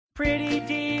Pretty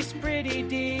Dees,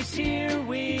 here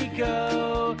we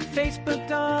go.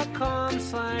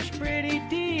 Facebook.com/Pretty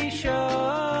Dees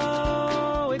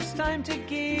Show. It's time to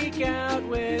geek out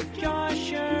with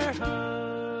Josh, your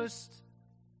host.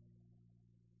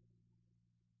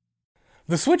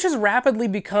 The Switch has rapidly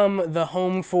become the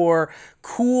home for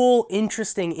cool,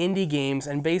 interesting indie games,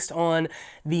 and based on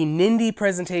the Nindy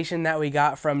presentation that we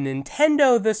got from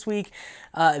Nintendo this week,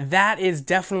 that is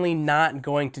definitely not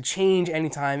going to change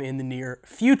anytime in the near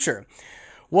future.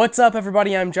 What's up,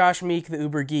 everybody? I'm Josh Meek, the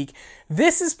Uber Geek.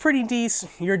 This is Pretty Dees,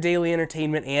 your daily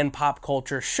entertainment and pop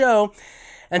culture show,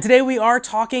 and today we are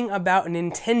talking about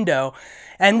Nintendo,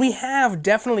 and we have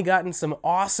definitely gotten some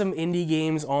awesome indie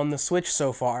games on the Switch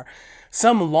so far.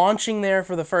 Some launching there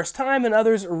for the first time, and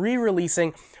others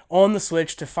re-releasing on the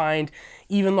Switch to find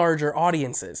even larger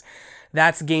audiences.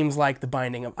 That's games like The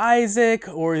Binding of Isaac,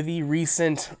 or the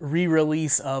recent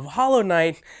re-release of Hollow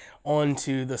Knight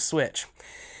onto the Switch.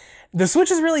 The Switch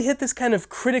has really hit this kind of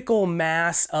critical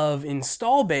mass of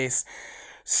install base,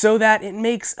 so that it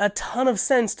makes a ton of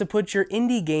sense to put your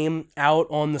indie game out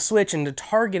on the Switch and to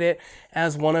target it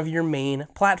as one of your main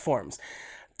platforms.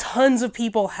 Tons of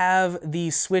people have the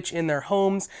Switch in their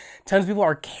homes. Tons of people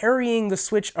are carrying the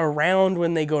Switch around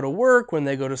when they go to work, when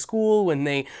they go to school, when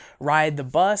they ride the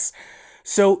bus.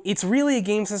 So it's really a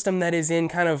game system that is in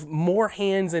kind of more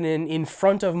hands and in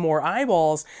front of more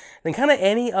eyeballs than kind of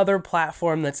any other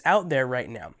platform that's out there right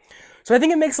now. So I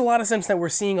think it makes a lot of sense that we're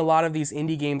seeing a lot of these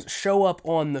indie games show up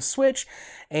on the Switch,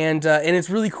 and it's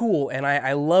really cool, and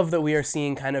I love that we are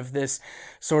seeing kind of this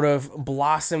sort of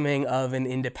blossoming of an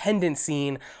independent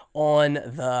scene on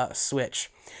the Switch.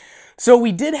 So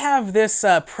we did have this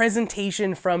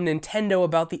presentation from Nintendo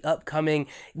about the upcoming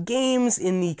games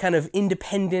in the kind of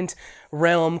independent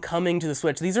realm coming to the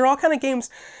Switch. These are all kind of games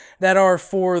that are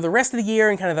for the rest of the year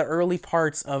and kind of the early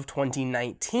parts of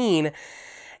 2019.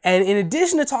 And in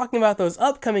addition to talking about those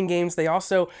upcoming games, they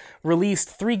also released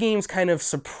 3 games kind of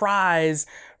surprise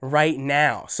right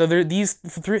now. So there are these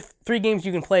three games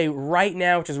you can play right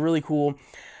now, which is really cool.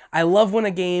 I love when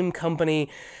a game company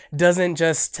doesn't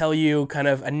just tell you kind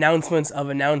of announcements of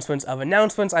announcements of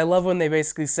announcements. I love when they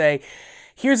basically say,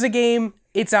 here's a game,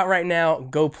 it's out right now,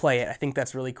 go play it. I think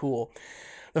that's really cool.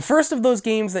 The first of those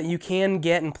games that you can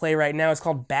get and play right now is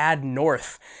called Bad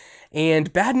North.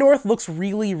 And Bad North looks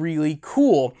really, really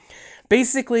cool.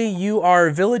 Basically, you are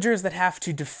villagers that have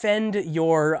to defend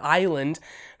your island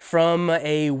from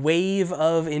a wave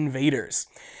of invaders.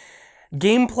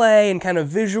 Gameplay and kind of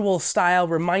visual style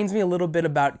reminds me a little bit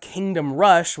about Kingdom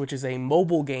Rush, which is a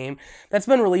mobile game that's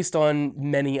been released on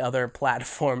many other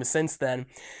platforms since then.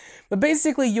 But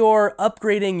basically, you're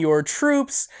upgrading your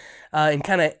troops in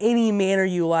kind of any manner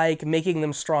you like, making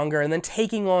them stronger, and then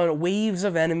taking on waves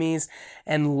of enemies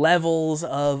and levels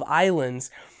of islands.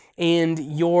 And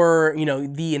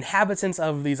the inhabitants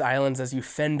of these islands, as you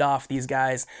fend off these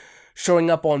guys, showing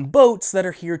up on boats that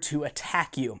are here to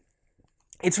attack you.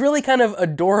 It's really kind of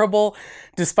adorable,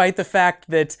 despite the fact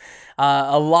that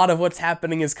a lot of what's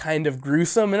happening is kind of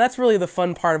gruesome, and that's really the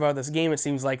fun part about this game. It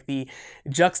seems like the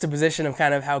juxtaposition of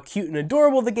kind of how cute and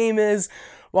adorable the game is,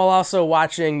 while also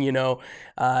watching,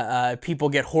 people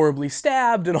get horribly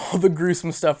stabbed and all the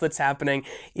gruesome stuff that's happening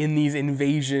in these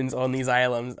invasions on these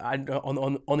islands.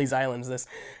 On these islands, this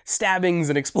stabbings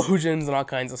and explosions and all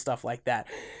kinds of stuff like that.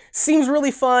 Seems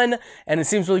really fun, and it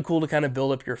seems really cool to kind of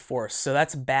build up your force. So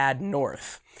that's Bad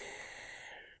North.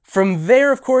 From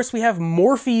there, of course, we have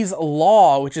Morphy's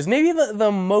Law, which is maybe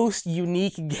the most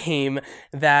unique game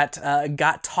that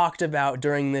got talked about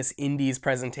during this Indies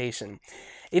presentation.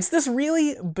 It's this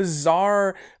really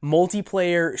bizarre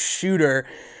multiplayer shooter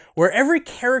where every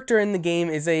character in the game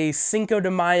is a Cinco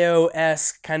de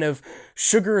Mayo-esque kind of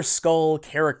sugar skull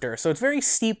character. So it's very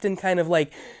steeped in kind of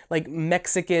like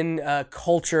Mexican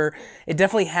culture. It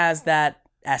definitely has that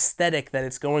aesthetic that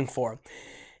it's going for.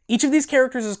 Each of these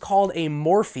characters is called a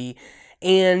Morphy,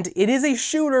 and it is a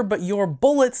shooter, but your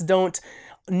bullets don't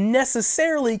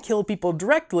necessarily kill people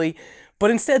directly, but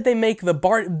instead they make the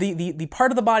part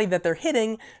of the body that they're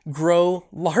hitting grow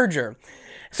larger.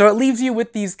 So it leaves you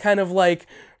with these kind of like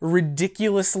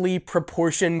ridiculously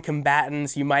proportioned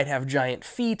combatants. You might have giant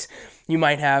feet, you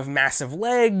might have massive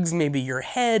legs, maybe your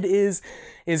head is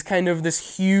kind of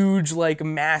this huge, like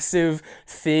massive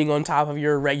thing on top of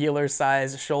your regular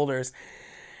sized shoulders.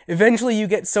 Eventually you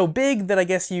get so big that I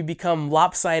guess you become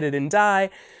lopsided and die.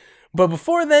 But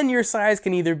before then, your size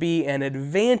can either be an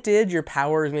advantage, your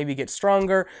powers maybe get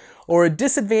stronger, or a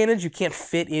disadvantage, you can't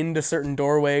fit into certain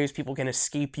doorways, people can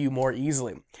escape you more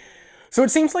easily. So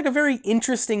it seems like a very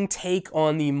interesting take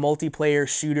on the multiplayer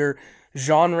shooter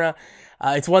genre.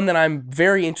 It's one that I'm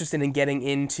very interested in getting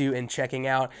into and checking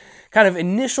out. Kind of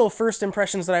initial first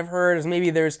impressions that I've heard is maybe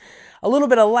there's a little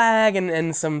bit of lag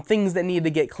and some things that need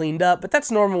to get cleaned up, but that's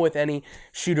normal with any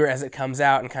shooter as it comes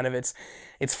out and kind of its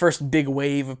first big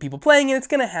wave of people playing it. It's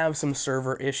going to have some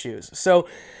server issues. So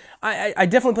I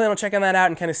definitely plan on checking that out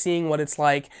and kind of seeing what it's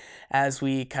like as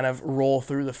we kind of roll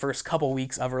through the first couple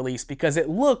weeks of release, because it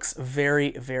looks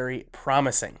very, very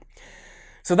promising.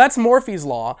 So that's Morphy's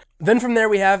Law. Then from there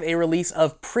we have a release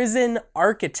of Prison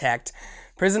Architect.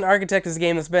 Prison Architect is a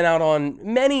game that's been out on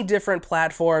many different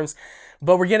platforms,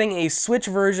 but we're getting a Switch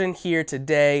version here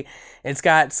today. It's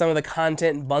got some of the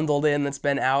content bundled in that's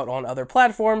been out on other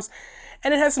platforms,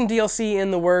 and it has some DLC in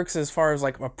the works as far as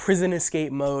like a prison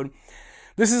escape mode.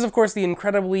 This is, of course, the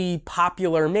incredibly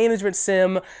popular management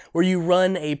sim where you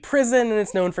run a prison, and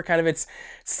it's known for kind of its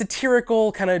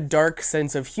satirical, kind of dark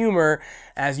sense of humor,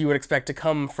 as you would expect to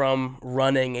come from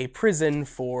running a prison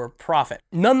for profit.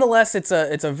 Nonetheless, it's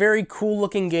a very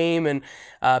cool-looking game, and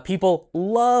people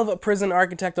love Prison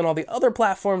Architect on all the other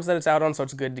platforms that it's out on, so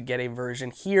it's good to get a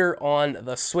version here on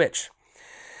the Switch.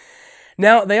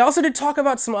 Now, they also did talk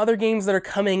about some other games that are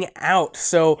coming out,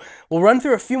 so we'll run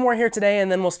through a few more here today,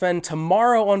 and then we'll spend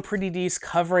tomorrow on Pretty Dees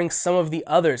covering some of the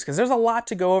others, because there's a lot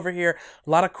to go over here, a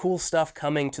lot of cool stuff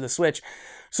coming to the Switch.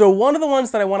 So one of the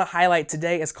ones that I want to highlight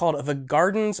today is called The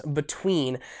Gardens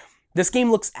Between. This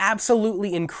game looks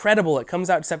absolutely incredible. It comes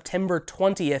out September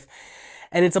 20th.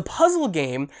 And it's a puzzle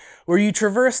game where you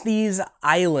traverse these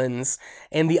islands,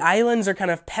 and the islands are kind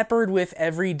of peppered with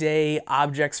everyday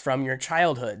objects from your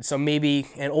childhood. So maybe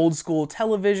an old school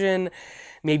television,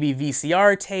 maybe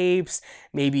VCR tapes,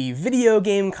 maybe video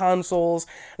game consoles.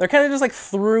 They're kind of just like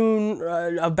strewn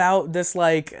about this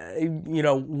like,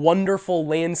 wonderful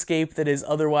landscape that is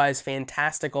otherwise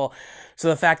fantastical. So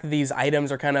the fact that these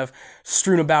items are kind of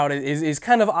strewn about is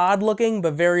kind of odd looking,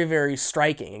 but very, very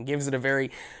striking. It gives it a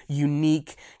very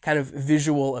unique kind of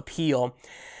visual appeal.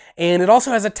 And it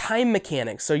also has a time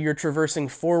mechanic, so you're traversing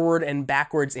forward and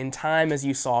backwards in time as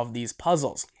you solve these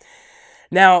puzzles.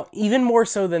 Now, even more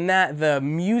so than that, the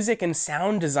music and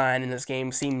sound design in this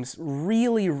game seems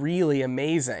really, really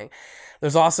amazing.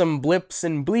 There's awesome blips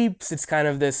and bleeps. It's kind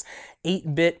of this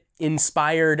 8-bit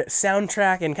inspired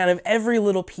soundtrack, and kind of every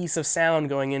little piece of sound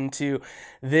going into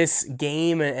this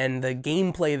game and the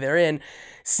gameplay therein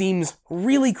seems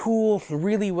really cool,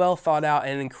 really well thought out,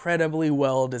 and incredibly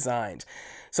well designed.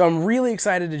 So I'm really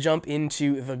excited to jump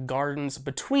into The Gardens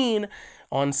Between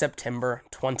on September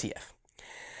 20th.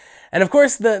 And of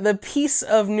course, the piece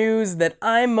of news that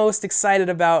I'm most excited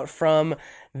about from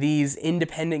these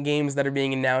independent games that are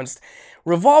being announced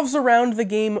revolves around the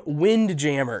game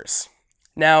Windjammers.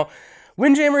 Now,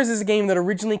 Windjammers is a game that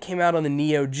originally came out on the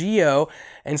Neo Geo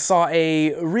and saw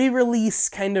a re-release,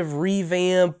 kind of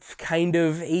revamp, kind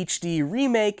of HD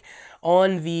remake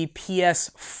on the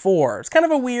PS4. It's kind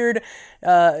of a weird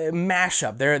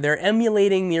mashup. They're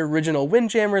emulating the original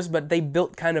Windjammers, but they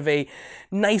built kind of a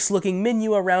nice looking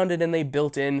menu around it, and they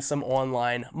built in some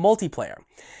online multiplayer.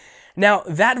 Now,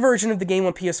 that version of the game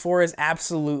on PS4 is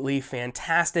absolutely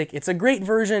fantastic. It's a great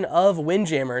version of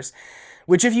Windjammers,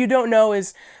 which, if you don't know,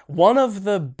 is one of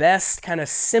the best kind of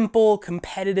simple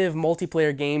competitive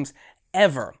multiplayer games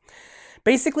ever.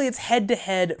 Basically, it's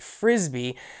head-to-head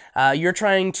Frisbee. You're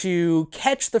trying to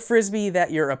catch the Frisbee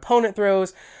that your opponent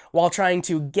throws while trying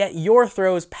to get your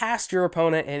throws past your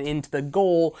opponent and into the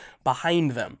goal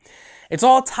behind them. It's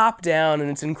all top-down,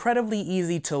 and it's incredibly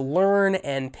easy to learn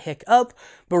and pick up,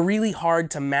 but really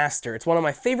hard to master. It's one of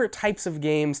my favorite types of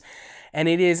games, and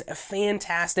it is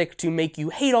fantastic to make you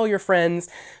hate all your friends,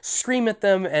 scream at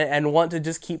them, and want to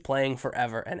just keep playing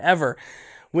forever and ever.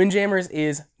 Windjammers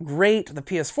is great, the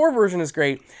PS4 version is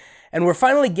great, and we're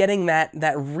finally getting that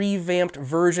revamped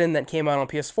version that came out on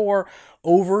PS4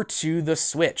 over to the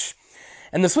Switch.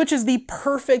 And the Switch is the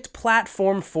perfect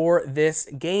platform for this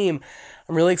game.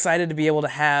 I'm really excited to be able to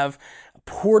have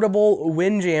portable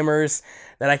Windjammers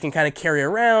that I can kind of carry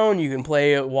around. You can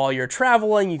play it while you're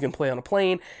traveling, you can play on a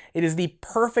plane. It is the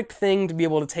perfect thing to be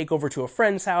able to take over to a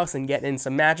friend's house and get in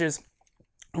some matches.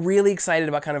 Really excited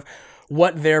about kind of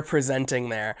what they're presenting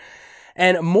there.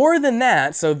 And more than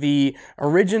that, so the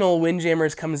original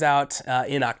Windjammers comes out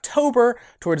in October,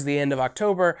 towards the end of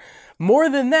October. More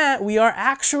than that, we are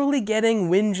actually getting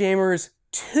Windjammers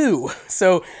 2.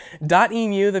 So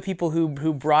Dotemu, the people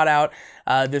who brought out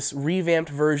this revamped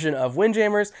version of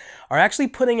Windjammers, are actually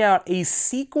putting out a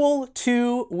sequel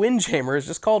to Windjammers,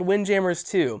 just called Windjammers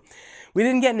 2. We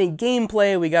didn't get any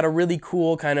gameplay, we got a really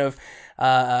cool kind of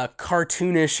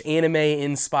cartoonish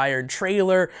anime-inspired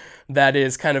trailer that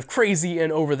is kind of crazy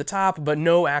and over the top, but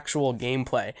no actual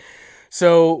gameplay.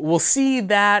 So we'll see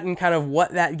that and kind of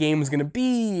what that game is going to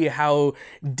be, how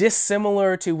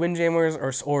dissimilar to Windjammers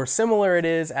or similar it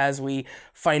is as we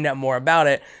find out more about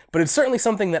it. But it's certainly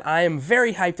something that I am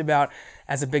very hyped about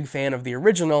as a big fan of the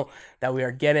original, that we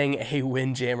are getting a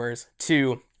Windjammers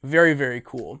 2. Very, very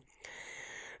cool.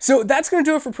 So that's going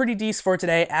to do it for Pretty Decent for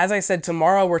today. As I said,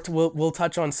 tomorrow we'll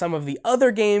touch on some of the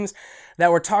other games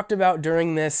that were talked about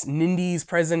during this Nindies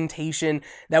presentation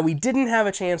that we didn't have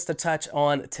a chance to touch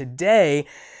on today.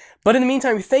 But in the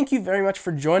meantime, thank you very much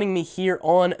for joining me here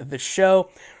on the show.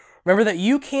 Remember that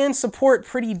you can support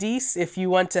Pretty Decent if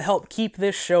you want to help keep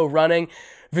this show running.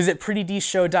 Visit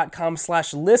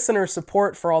prettydecent.com/listener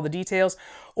support for all the details,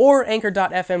 or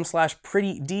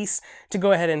anchor.fm/prettydecent to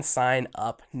go ahead and sign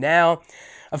up now.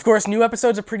 Of course, new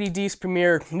episodes of Pretty Decent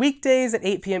premiere weekdays at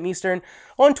 8 p.m. Eastern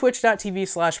on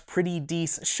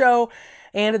twitch.tv/prettydecent show,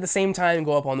 and at the same time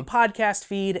go up on the podcast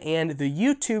feed and the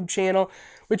YouTube channel,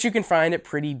 which you can find at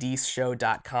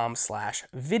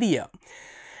prettydecent.com/video.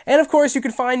 And of course, you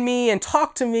can find me and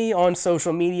talk to me on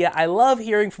social media. I love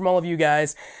hearing from all of you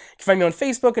guys. You can find me on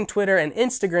Facebook and Twitter and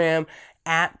Instagram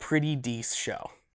at Pretty Decent Show.